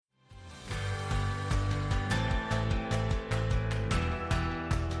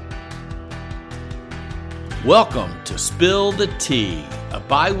Welcome to Spill the Tea, a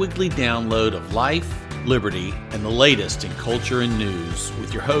bi-weekly download of life, liberty, and the latest in culture and news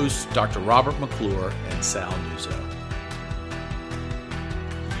with your hosts, Dr. Robert McClure and Sal Nuzzo.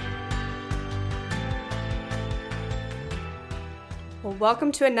 Well,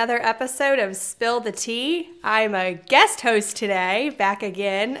 welcome to another episode of Spill the Tea. I'm a guest host today, back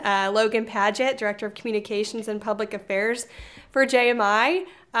again, Logan Padgett, Director of Communications and Public Affairs for JMI.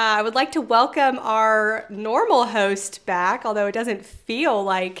 I would like to welcome our normal host back, although it doesn't feel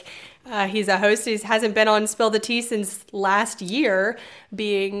like he's a host. He hasn't been on Spill the Tea since last year,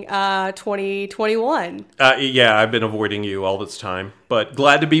 being 2021. Yeah, I've been avoiding you all this time, but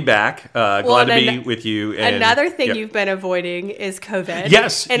glad to be back. Glad to be with you. And, another thing you've been avoiding is COVID.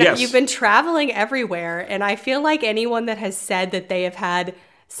 Yes, and yes. You've been traveling everywhere, and I feel like anyone that has said that they have had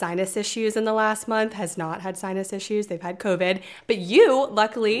sinus issues in the last month has not had sinus issues. They've had COVID, but you,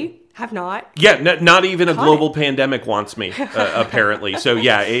 luckily, have not. Yeah, not even a global pandemic wants me, apparently. So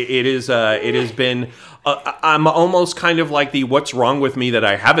yeah, it has been. I'm almost kind of like the what's wrong with me that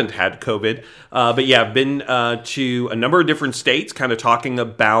I haven't had COVID. But yeah, I've been to a number of different states, kind of talking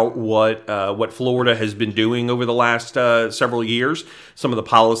about what Florida has been doing over the last several years. Some of the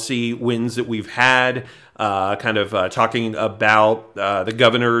policy wins that we've had. Talking about the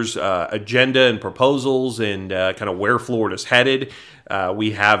governor's agenda and proposals and kind of where Florida's headed.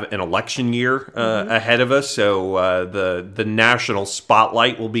 We have an election year ahead of us, so the national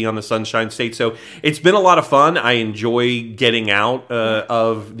spotlight will be on the Sunshine State. So it's been a lot of fun. I enjoy getting out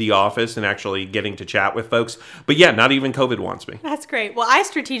of the office and actually getting to chat with folks. But yeah, not even COVID wants me. That's great. Well, I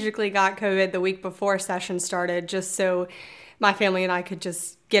strategically got COVID the week before session started, just so my family and I could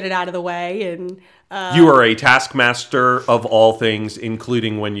just get it out of the way. And you are a taskmaster of all things,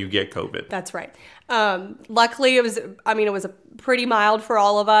 including when you get COVID. That's right. Luckily, it was a pretty mild for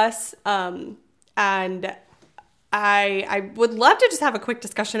all of us. And I would love to just have a quick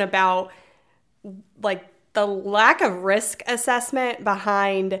discussion about like the lack of risk assessment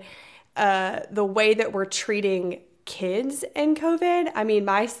behind the way that we're treating kids in COVID. I mean,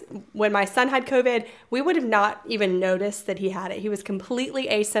 when my son had COVID, we would have not even noticed that he had it. He was completely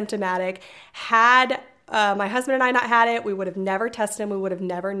asymptomatic. Had my husband and I not had it, we would have never tested him. We would have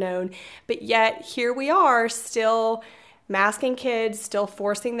never known. But yet here we are still masking kids, still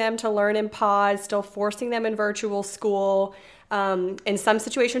forcing them to learn in pods, still forcing them in virtual school, in some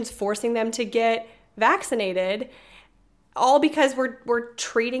situations forcing them to get vaccinated, all because we're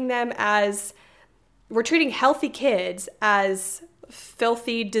treating healthy kids as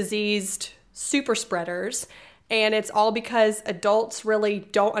filthy, diseased super spreaders. And it's all because adults really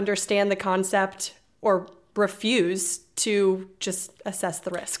don't understand the concept or refuse to just assess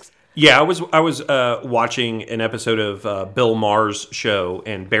the risks. Yeah, I was watching an episode of Bill Maher's show,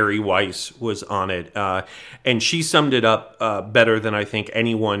 and Barry Weiss was on it, and she summed it up better than I think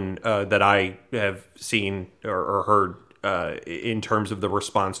anyone that I have seen or heard in terms of the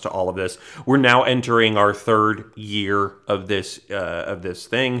response to all of this. We're now entering our third year of this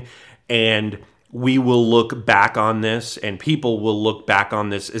thing, and we will look back on this, and people will look back on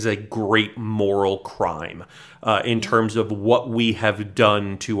this as a great moral crime in terms of what we have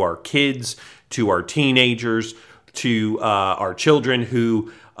done to our kids, to our teenagers, to our children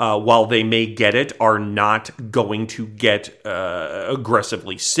who, while they may get it, are not going to get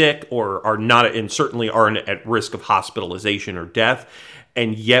aggressively sick or are not, and certainly aren't at risk of hospitalization or death.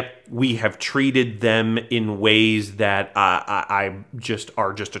 And yet we have treated them in ways that are just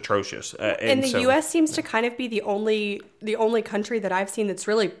atrocious. And the U.S. seems to kind of be the only country that I've seen that's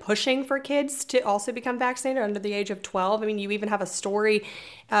really pushing for kids to also become vaccinated under the age of 12. I mean, you even have a story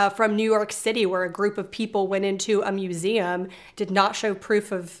from New York City where a group of people went into a museum, did not show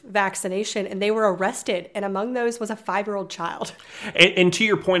proof of vaccination, and they were arrested. And among those was a 5-year-old child. And to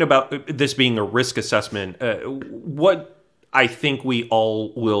your point about this being a risk assessment, what I think we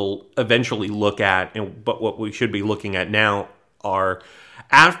all will eventually look at, but what we should be looking at now are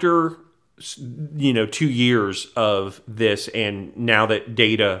after 2 years of this, and now that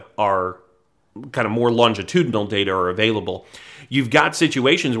data are kind of more longitudinal data are available, you've got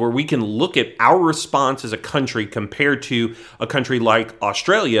situations where we can look at our response as a country compared to a country like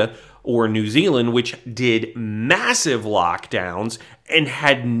Australia or New Zealand, which did massive lockdowns and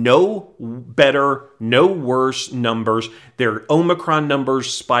had no better, no worse numbers. Their Omicron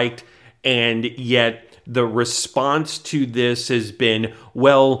numbers spiked, and yet the response to this has been,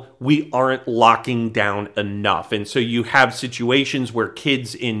 well, we aren't locking down enough. And so you have situations where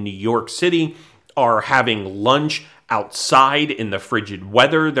kids in New York City are having lunch outside in the frigid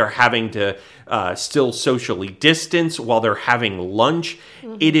weather. They're having to still socially distance while they're having lunch.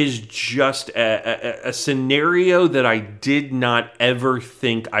 It is just a scenario that I did not ever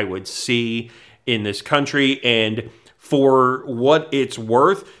think I would see in this country. And for what it's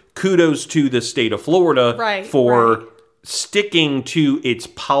worth, kudos to the state of Florida for sticking to its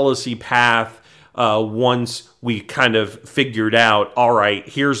policy path once we kind of figured out, all right,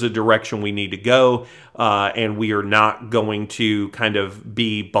 here's the direction we need to go. And we are not going to kind of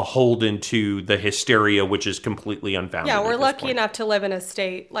be beholden to the hysteria, which is completely unfounded. Yeah, we're lucky enough to live in a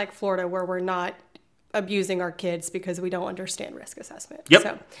state like Florida where we're not abusing our kids because we don't understand risk assessment. Yep.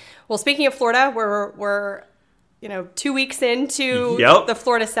 So, well, speaking of Florida, we're 2 weeks into the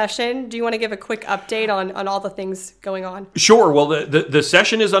Florida session. Do you want to give a quick update on all the things going on? Sure. Well, the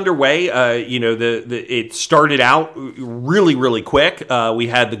session is underway. It started out really, really quick. We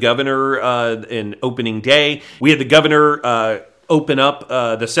had the governor in opening day. We had the governor open up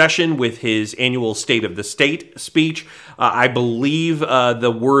the session with his annual State of the State speech. I believe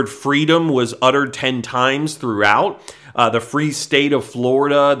the word freedom was uttered 10 times throughout. The free state of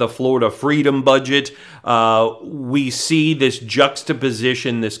Florida, the Florida Freedom Budget. We see this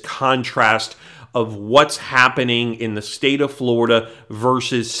juxtaposition, this contrast of what's happening in the state of Florida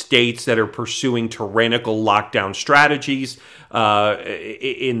versus states that are pursuing tyrannical lockdown strategies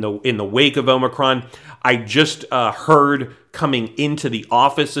in the wake of Omicron. I just heard coming into the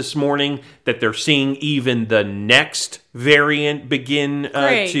office this morning that they're seeing even the next variant begin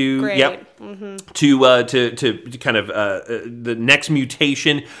to kind of the next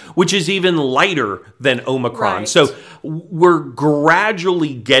mutation, which is even lighter than Omicron. Right. So we're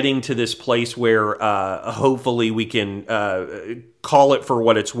gradually getting to this place where hopefully we can call it for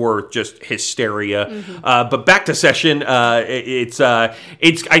what it's worth, just hysteria. But back to session, I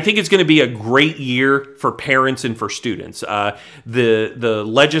think it's going to be a great year for parents and for students. The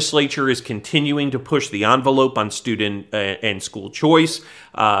legislature is continuing to push the envelope on student and school choice,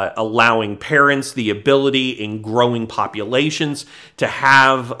 allowing parents the ability in growing populations to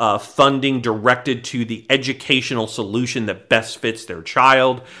have funding directed to the educational solution that best fits their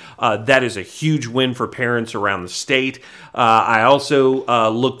child. That is a huge win for parents around the state. I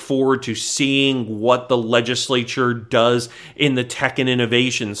also look forward to seeing what the legislature does in the tech and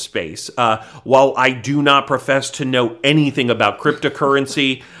innovation space. While I do not profess to know anything about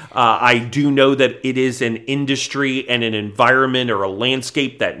cryptocurrency, I do know that it is an industry and an environment or a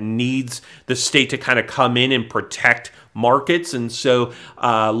landscape that needs the state to kind of come in and protect markets. And so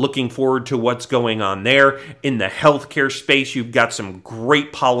looking forward to what's going on there. In the healthcare space, you've got some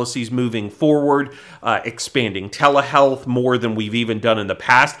great policies moving forward, expanding telehealth more than we've even done in the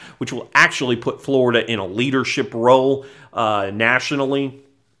past, which will actually put Florida in a leadership role nationally.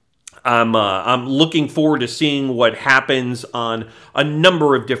 I'm looking forward to seeing what happens on a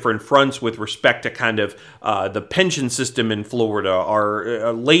number of different fronts with respect to kind of the pension system in Florida,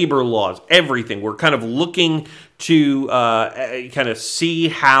 our labor laws, everything. We're kind of looking to kind of see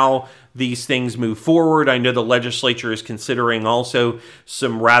how these things move forward. I know the legislature is considering also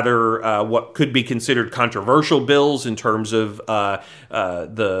some rather what could be considered controversial bills in terms of the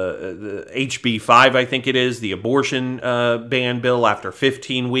HB 5, I think it is, the abortion ban bill after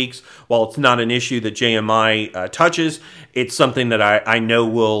 15 weeks. While it's not an issue that JMI touches, it's something that I know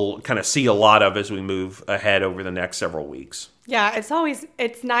we'll kind of see a lot of as we move ahead over the next several weeks. Yeah,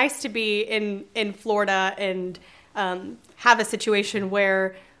 it's nice to be in Florida and have a situation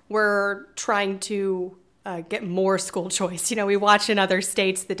where we're trying to get more school choice. We watch in other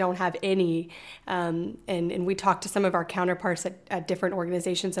states that don't have any, and we talk to some of our counterparts at different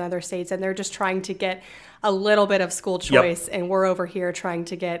organizations in other states, and they're just trying to get a little bit of school choice, and we're over here trying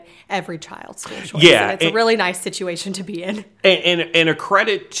to get every child school choice. Yeah, and it's a really nice situation to be in. And a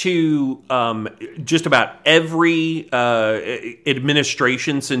credit to just about every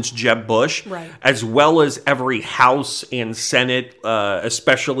administration since Jeb Bush, right, as well as every House and Senate,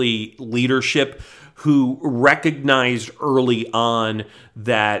 especially leadership, who recognized early on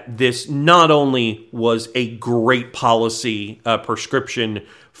that this not only was a great policy prescription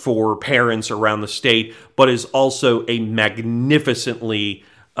for parents around the state, but is also a magnificently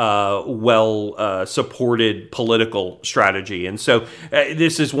well-supported political strategy. And so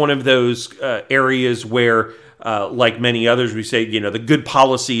this is one of those areas where, like many others, we say, the good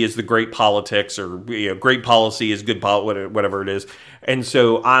policy is the great politics, or great policy is good whatever it is. And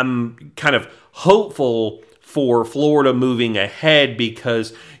so I'm kind of hopeful for Florida moving ahead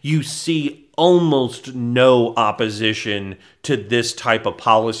because you see almost no opposition to this type of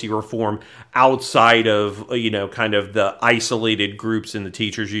policy reform outside of, kind of the isolated groups in the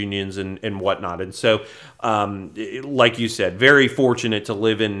teachers unions and whatnot. And so, like you said, very fortunate to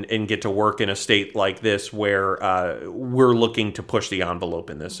live in and get to work in a state like this where we're looking to push the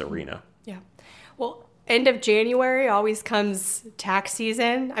envelope in this arena. Yeah. Well, end of January always comes tax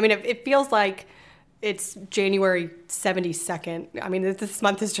season. I mean, it feels like it's January 72nd. I mean, this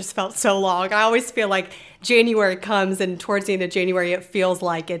month has just felt so long. I always feel like January comes, and towards the end of January, it feels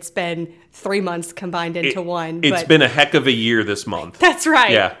like it's been 3 months combined into one. It's been a heck of a year this month. That's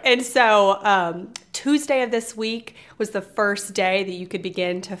right. Yeah. And so Tuesday of this week was the first day that you could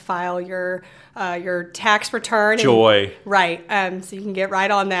begin to file your tax return. Joy. Right. So you can get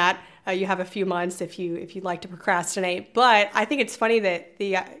right on that. You have a few months if you'd like to procrastinate. But I think it's funny that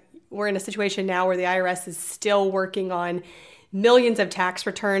we're in a situation now where the IRS is still working on millions of tax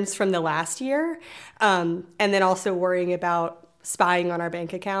returns from the last year, and then also worrying about spying on our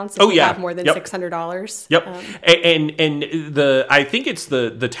bank accounts if we have more than $600. Yep. And I think it's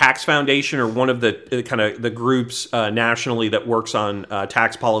the Tax Foundation, or one of the kind of the groups nationally that works on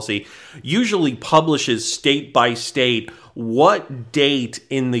tax policy, usually publishes state by state what date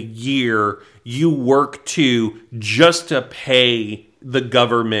in the year you work to just to pay the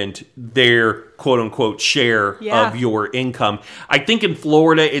government their quote-unquote share of your income. I think in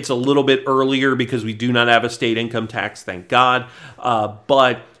Florida it's a little bit earlier because we do not have a state income tax, thank God.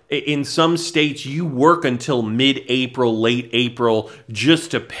 But in some states you work until mid-April, late April,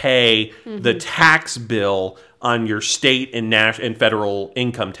 just to pay the tax bill on your state and national and federal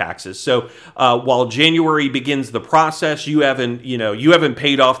income taxes. So while January begins the process, you haven't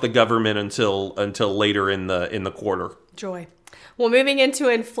paid off the government until later in the quarter. Joy. Well, moving into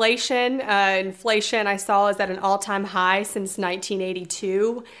inflation, inflation I saw is at an all-time high since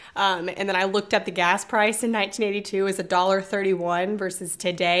 1982. And then I looked up the gas price in 1982 is $1.31 versus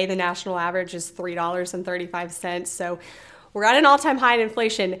today the national average is $3.35. So we're at an all-time high in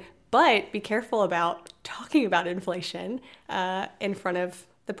inflation, but be careful about talking about inflation in front of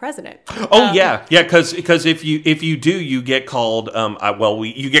the president. Because if you do, you get called.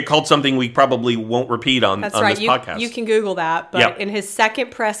 You get called something we probably won't repeat on this podcast. You can Google that. But in his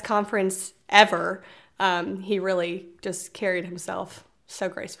second press conference ever, he really just carried himself so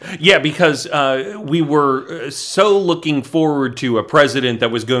gracefully. Yeah, because we were so looking forward to a president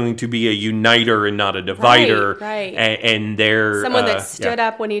that was going to be a uniter and not a divider. Right. And they're someone that stood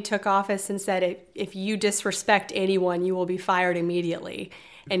up when he took office and said, if you disrespect anyone, you will be fired immediately.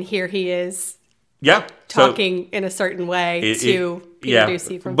 And here he is talking in a certain way to Peter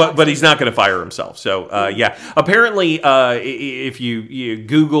Doocy from Fox but he's not going to fire himself. So, apparently, if you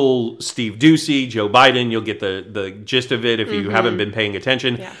Google Steve Doocy, Joe Biden, you'll get the gist of it if you haven't been paying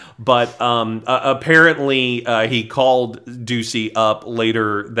attention. Yeah. But apparently, he called Doocy up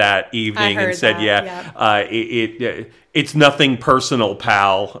later that evening and said, it's nothing personal,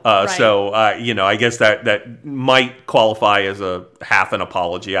 pal. So, I guess that might qualify as a half an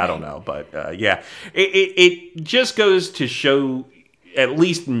apology. I don't know. But, it just goes to show, at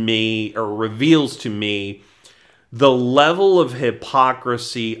least me, or reveals to me, the level of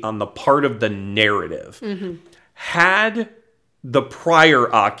hypocrisy on the part of the narrative. Had the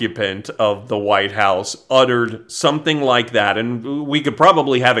prior occupant of the White House uttered something like that, and we could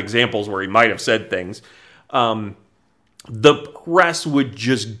probably have examples where he might have said things, the press would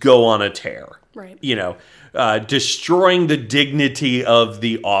just go on a tear. Right. Destroying the dignity of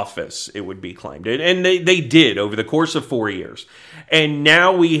the office, it would be claimed. And they did over the course of 4 years. And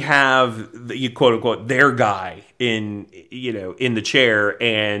now we have the quote unquote their guy in the chair,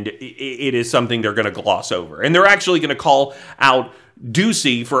 and it is something they're going to gloss over. And they're actually going to call out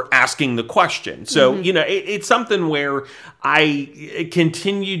Doocy for asking the question. So, it's something where I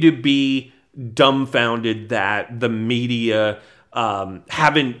continue to be dumbfounded that the media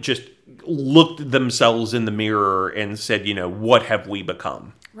haven't just looked themselves in the mirror and said, what have we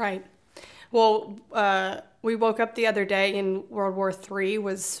become? Right. Well, we woke up the other day and World War III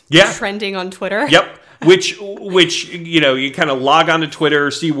was trending on Twitter. Yep. Which you kind of log on to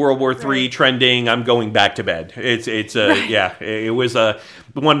Twitter, see World War III trending. I'm going back to bed. It was a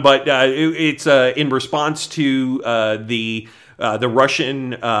one, but it's in response to the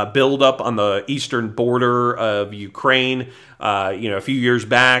Russian buildup on the eastern border of Ukraine. A few years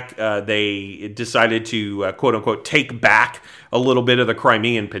back, they decided to, quote unquote, take back a little bit of the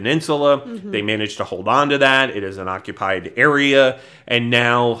Crimean Peninsula. They managed to hold on to that. It is an occupied area. And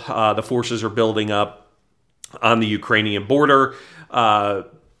now the forces are building up on the Ukrainian border.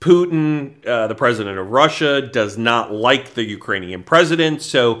 Putin, the president of Russia, does not like the Ukrainian president.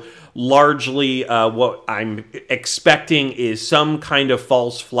 So largely what I'm expecting is some kind of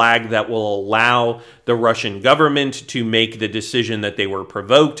false flag that will allow the Russian government to make the decision that they were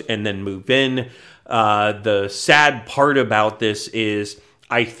provoked and then move in. The sad part about this is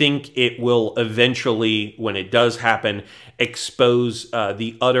I think it will eventually, when it does happen, expose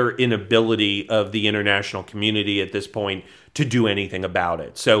the utter inability of the international community at this point to do anything about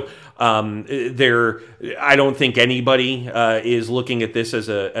it. So I don't think anybody is looking at this as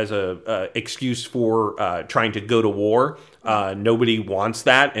a excuse for trying to go to war. Nobody wants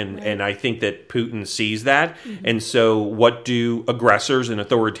that, and I think that Putin sees that. Mm-hmm. And so what do aggressors and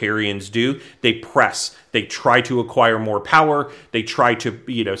authoritarians do? They press. They try to acquire more power. They try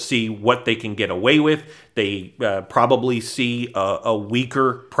to see what they can get away with. They probably see a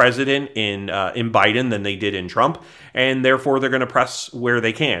weaker president in Biden than they did in Trump, and therefore they're going to press where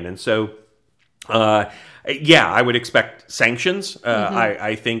they can. And so, I would expect sanctions.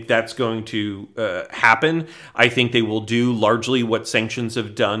 I think that's going to happen. I think they will do largely what sanctions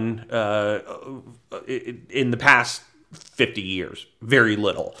have done in the past 50 years, very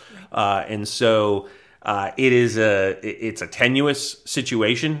little. And so it's a tenuous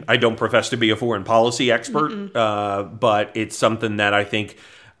situation. I don't profess to be a foreign policy expert, but it's something that I think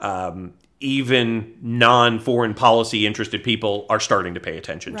even non-foreign policy interested people are starting to pay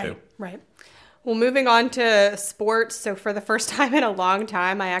attention to. Right. Well, moving on to sports. So for the first time in a long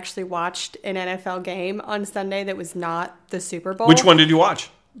time, I actually watched an NFL game on Sunday that was not the Super Bowl. Which one did you watch?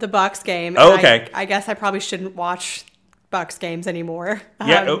 The Bucs game. Oh, okay. I guess I probably shouldn't watch Bucs games anymore.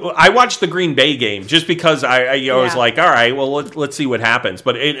 I watched the Green Bay game just because I was like, all right, well, let's see what happens.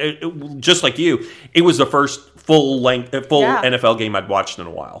 But it just like you, it was the first full NFL game I'd watched in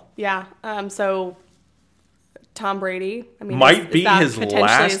a while. Yeah. So Tom Brady, might be his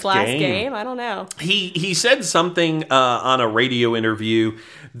last game. I don't know. He said something on a radio interview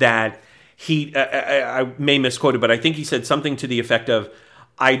that I may misquote it, but I think he said something to the effect of,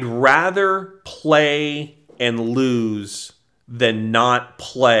 "I'd rather play and lose than not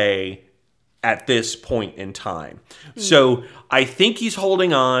play at this point in time." So I think he's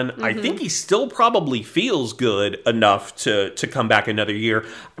holding on. I think he still probably feels good enough to come back another year.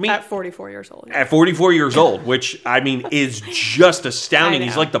 At 44 years old. At 44 years old, which, is just astounding.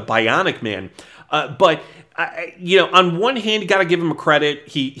 He's like the Bionic Man. But on one hand, you got to give him a credit.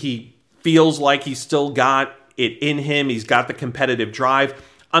 He feels like he's still got it in him. He's got the competitive drive.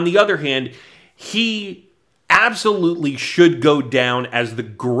 On the other hand, he absolutely should go down as the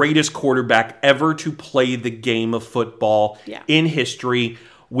greatest quarterback ever to play the game of football in history.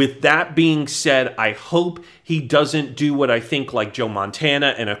 With that being said, I hope he doesn't do what I think like Joe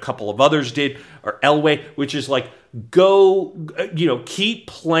Montana and a couple of others did, or Elway, which is like, keep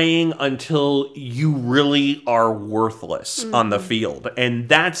playing until you really are worthless on the field. And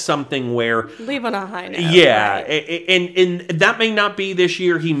that's something where... leave on a high note. Yeah. Right? And that may not be this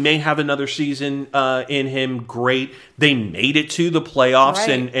year. He may have another season in him. Great. They made it to the playoffs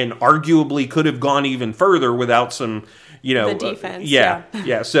and arguably could have gone even further without some... the defense.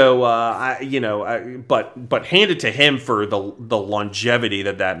 Yeah. So, but hand it to him for the longevity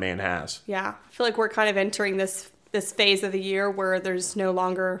that man has. Yeah. I feel like we're kind of entering this phase of the year where there's no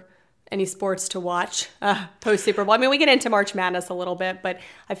longer any sports to watch post Super Bowl. We get into March Madness a little bit, but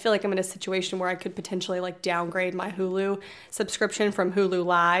I feel like I'm in a situation where I could potentially downgrade my Hulu subscription from Hulu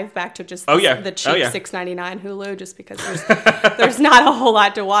Live back to just the cheap $6.99 Hulu, just because there's not a whole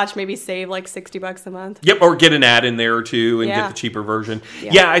lot to watch. Maybe save $60 a month. Yep, or get an ad in there too and get the cheaper version.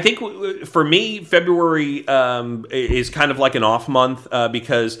 Yeah, I think for me, February is kind of like an off month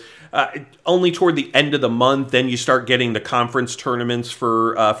because only toward the end of the month, then you start getting the conference tournaments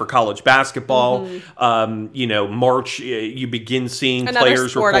for college basketball. March, you begin seeing another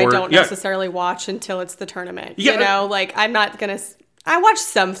players sport report. I don't necessarily watch until it's the tournament. I'm not gonna. I watch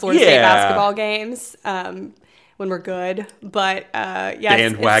some Florida State basketball games when we're good, but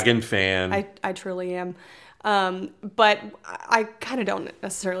bandwagon fan. I truly am. But I kind of don't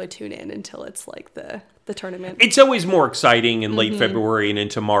necessarily tune in until it's the tournament. It's always more exciting in late February and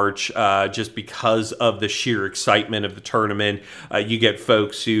into March, just because of the sheer excitement of the tournament. You get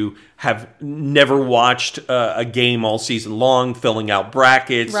folks who have never watched a game all season long, filling out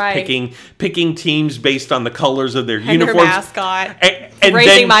brackets, picking teams based on the colors of their uniforms, their mascot, and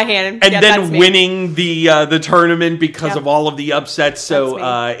raising my hand, and then winning the tournament because of all of the upsets. So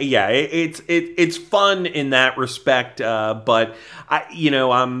it's fun in that respect. But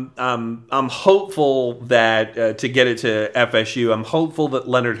I'm hopeful that to get it to FSU, I'm hopeful that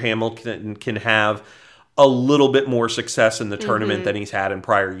Leonard Hamilton can have a little bit more success in the tournament than he's had in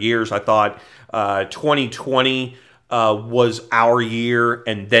prior years. I thought 2020 was our year,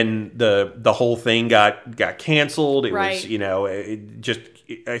 and then the whole thing got canceled. It was, just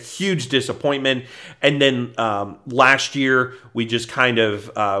a huge disappointment. And then last year we just kind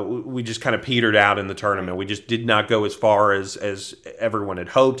of petered out in the tournament. We just did not go as far as everyone had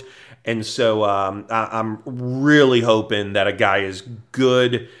hoped. And so I'm really hoping that a guy as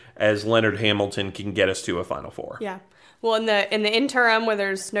good as Leonard Hamilton can get us to a Final Four. Yeah. Well, in the interim, where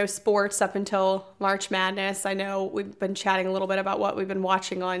there's no sports up until March Madness, I know we've been chatting a little bit about what we've been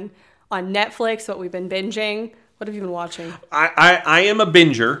watching on Netflix, what we've been binging. What have you been watching? I am a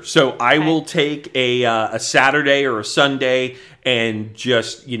binger, so I will take a Saturday or a Sunday and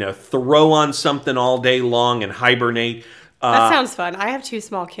just throw on something all day long and hibernate. That sounds fun. I have 2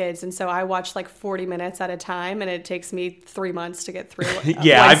 small kids, and so I watch like 40 minutes at a time, and it takes me 3 months to get through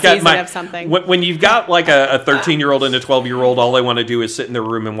I've got season of something. When you've got like a 13-year-old and a 12-year-old, all they want to do is sit in their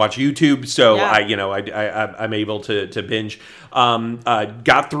room and watch YouTube. So I'm able to binge.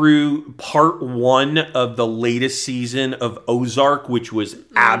 Got through part 1 of the latest season of Ozark, which was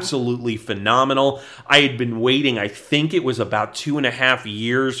absolutely phenomenal. I had been waiting, I think it was about 2.5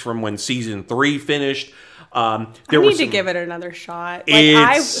 years from when season 3 finished. I need to give it another shot.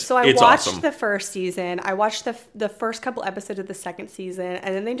 I watched awesome. The first season. I watched the first couple episodes of the second season,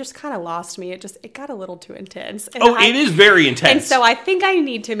 and then they just kind of lost me. It got a little too intense. And it is very intense. And so I think I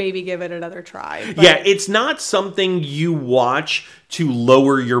need to maybe give it another try. Yeah, it's not something you watch to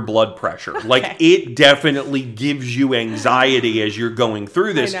lower your blood pressure. Okay. Like, it definitely gives you anxiety as you're going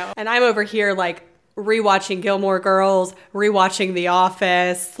through this. I know. And I'm over here like rewatching Gilmore Girls, rewatching The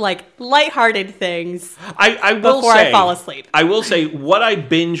Office, like lighthearted things. I will before say, I fall asleep. I will say what I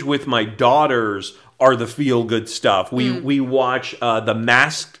binge with my daughters are the feel good stuff. We watch The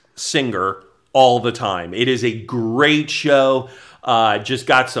Masked Singer all the time. It is a great show. Just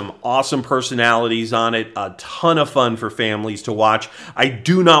got some awesome personalities on it. A ton of fun for families to watch. I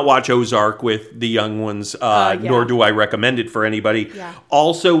do not watch Ozark with the young ones, nor do I recommend it for anybody. Yeah.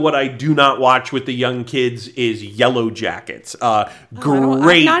 Also, what I do not watch with the young kids is Yellow Jackets. I've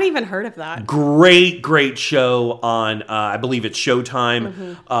not even heard of that. Great show on, I believe it's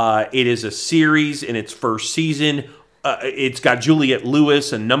Showtime. It is a series in its first season. It's got Juliette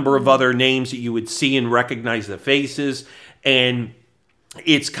Lewis, a number of other names that you would see and recognize the faces. And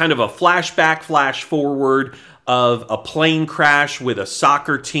it's kind of a flashback, flash forward of a plane crash with a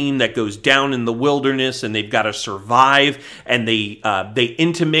soccer team that goes down in the wilderness, and they've got to survive. And they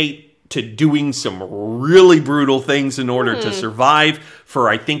intimate to doing some really brutal things in order to survive for,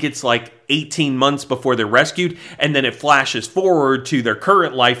 I think it's like 18 months before they're rescued, and then it flashes forward to their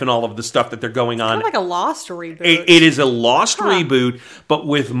current life and all of the stuff that they're going on. Kind of like a Lost reboot. It is a Lost reboot, but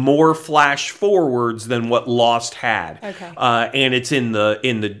with more flash forwards than what Lost had. Okay. And it's in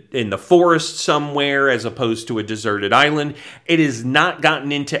the forest somewhere as opposed to a deserted island. It has not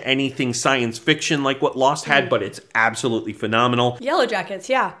gotten into anything science fiction like what Lost had, but it's absolutely phenomenal. Yellow Jackets,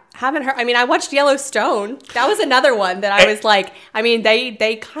 yeah. Haven't heard. I mean, I watched Yellowstone. That was another one that I was like, I mean,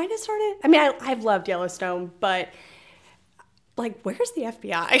 they kind of started. I mean, I've loved Yellowstone, but like, where's the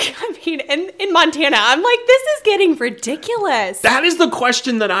FBI? I mean, in Montana, I'm like, this is getting ridiculous. That is the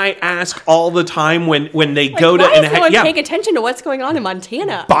question that I ask all the time when they go to. Why is no one paying attention to what's going on in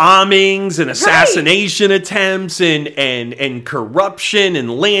Montana? Bombings and assassination attempts and corruption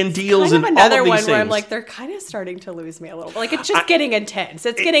and land deals and all of these things. Another one where I'm like, they're kind of starting to lose me a little bit. Like, it's just getting intense.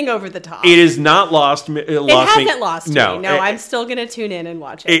 It's getting over the top. It is not lost me. It hasn't lost me. No, I'm still gonna tune in and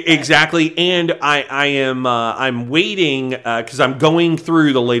watch it. Exactly, and I'm waiting. Because I'm going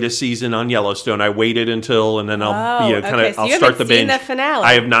through the latest season on Yellowstone. I waited until, and then I'll I'll start the binge. The finale.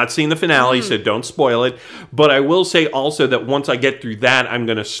 I have not seen the finale, so don't spoil it. But I will say also that once I get through that, I'm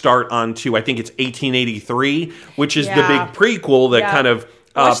going to start on to, I think it's 1883, which is the big prequel that kind of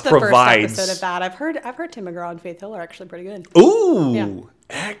Watch the provides. first episode of that. I've heard Tim McGraw and Faith Hill are actually pretty good. Ooh. Yeah.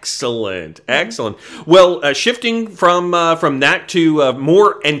 Excellent. Well, shifting from that to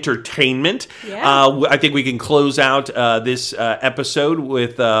more entertainment, I think we can close out this episode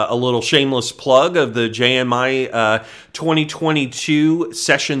with a little shameless plug of the JMI 2022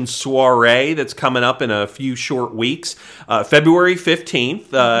 session soiree that's coming up in a few short weeks. February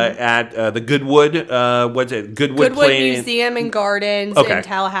 15th at the Goodwood, Goodwood Museum and Gardens in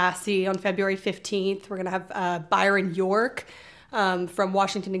Tallahassee on February 15th. We're going to have Byron York. From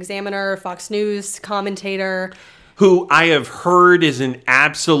Washington Examiner, Fox News commentator. who I have heard is an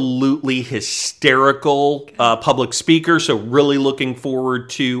absolutely hysterical public speaker. So really looking forward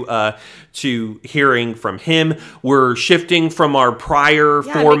to hearing from him. We're shifting from our prior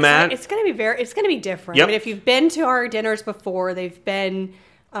format. It's going to be different. Yep. I mean, if you've been to our dinners before, they've been,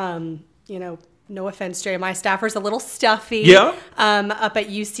 no offense, Jay, my staffer's a little stuffy. Up at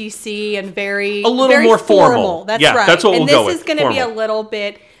UCC and very more formal. That's right. That's what we'll go with. And this is going to be a little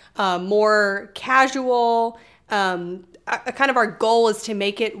bit more casual. Kind of our goal is to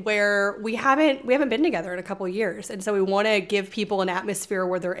make it where we haven't been together in a couple of years, and so we want to give people an atmosphere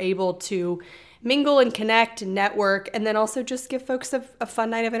where they're able to mingle and connect and network, and then also just give folks a fun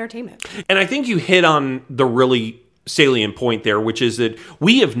night of entertainment. And I think you hit on the really salient point there, which is that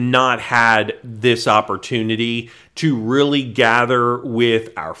we have not had this opportunity to really gather with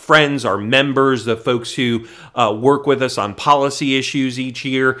our friends, our members, the folks who work with us on policy issues each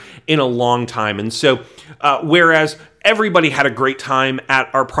year in a long time. And so whereas everybody had a great time at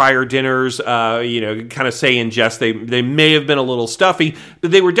our prior dinners, kind of say in jest, they may have been a little stuffy,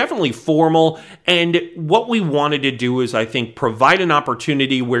 but they were definitely formal. And what we wanted to do is, I think, provide an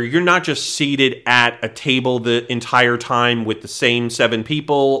opportunity where you're not just seated at a table the entire time with the same 7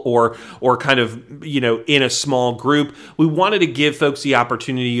 people or kind of, in a small group. We wanted to give folks the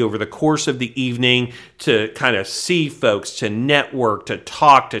opportunity over the course of the evening to kind of see folks, to network, to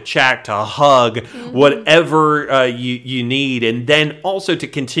talk, to chat, to hug, whatever you need, and then also to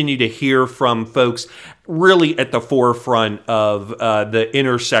continue to hear from folks really at the forefront of the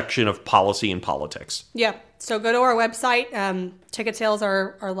intersection of policy and politics. Yeah. So go to our website. Ticket sales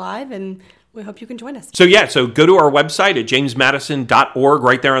are live, and we hope you can join us. So go to our website at jamesmadison.org.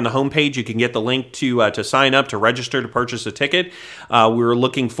 Right there on the homepage, you can get the link to sign up, to register, to purchase a ticket. We're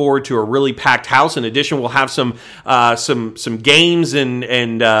looking forward to a really packed house. In addition, we'll have some games and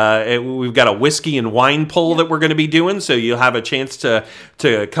we've got a whiskey and wine pull that we're going to be doing. So you'll have a chance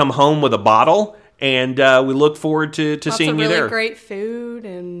to come home with a bottle, and we look forward to seeing you there. Lots of really great food,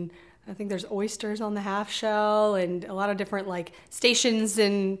 and I think there's oysters on the half shell and a lot of different stations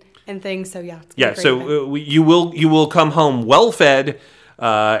and things. So you will come home well fed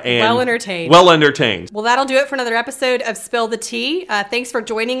and well entertained. Well, that'll do it for another episode of Spill the Tea. Thanks for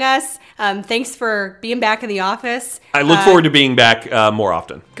joining us. Thanks for being back in the office. I look forward to being back more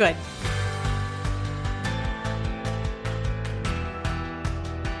often. Good.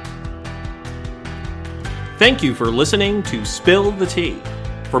 Thank you for listening to Spill the Tea.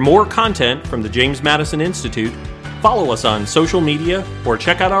 For more content from the James Madison Institute, follow us on social media or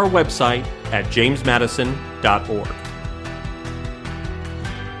check out our website at jamesmadison.org.